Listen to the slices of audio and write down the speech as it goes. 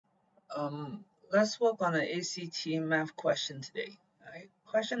Let's work on an ACT math question today. Right?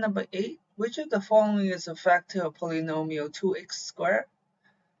 Question number 8. Which of the following is a factor of polynomial 2x squared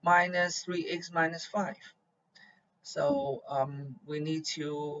minus 3x minus 5? So we need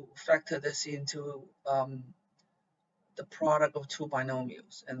to factor this into the product of two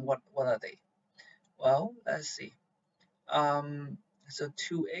binomials. And what are they? Well, let's see. So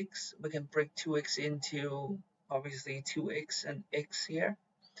 2x, we can break 2x into obviously 2x and x here.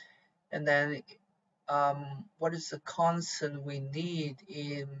 And then what is the constant we need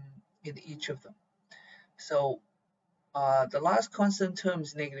in each of them? So the last constant term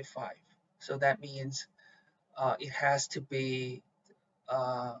is -5. So that means it has to be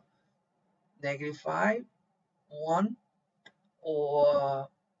 -5, 1, or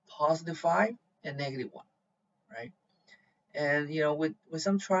 +5 and -1, right? And with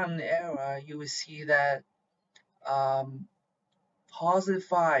some trial and error, you will see that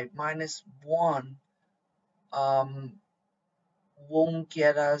 +5 minus 1 won't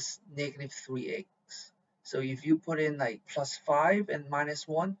get us -3x. So if you put in like +5 and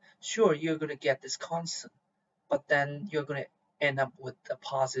 -1, sure, you're going to get this constant, but then you're going to end up with a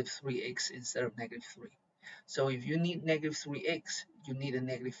 +3x instead of -3. So if you need -3x, you need a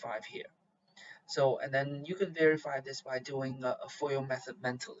 -5 here. So, and then you can verify this by doing a FOIL method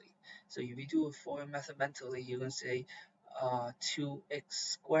mentally. So if you do a FOIL method mentally, you can say 2x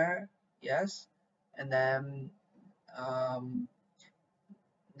squared, yes, and then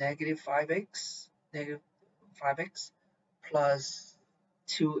 -5x, -5x plus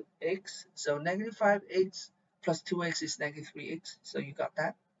 2x. So -5x plus 2x is -3x. So you got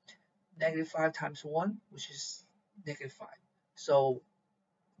that. -5 times 1, which is -5. So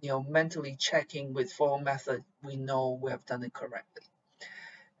mentally checking with FOIL method, we know we have done it correctly.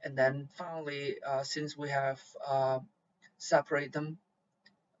 And then finally, since we have separated them,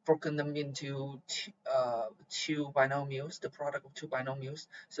 broken them into two binomials, the product of two binomials.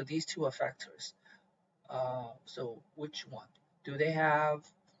 So these two are factors. So which one? Do they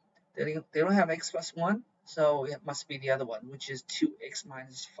have, they don't have x plus 1, so it must be the other one, which is 2x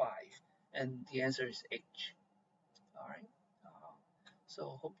minus 5. And the answer is H. All right.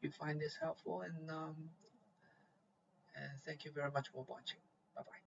 So hope you find this helpful, and thank you very much for watching. Bye-bye.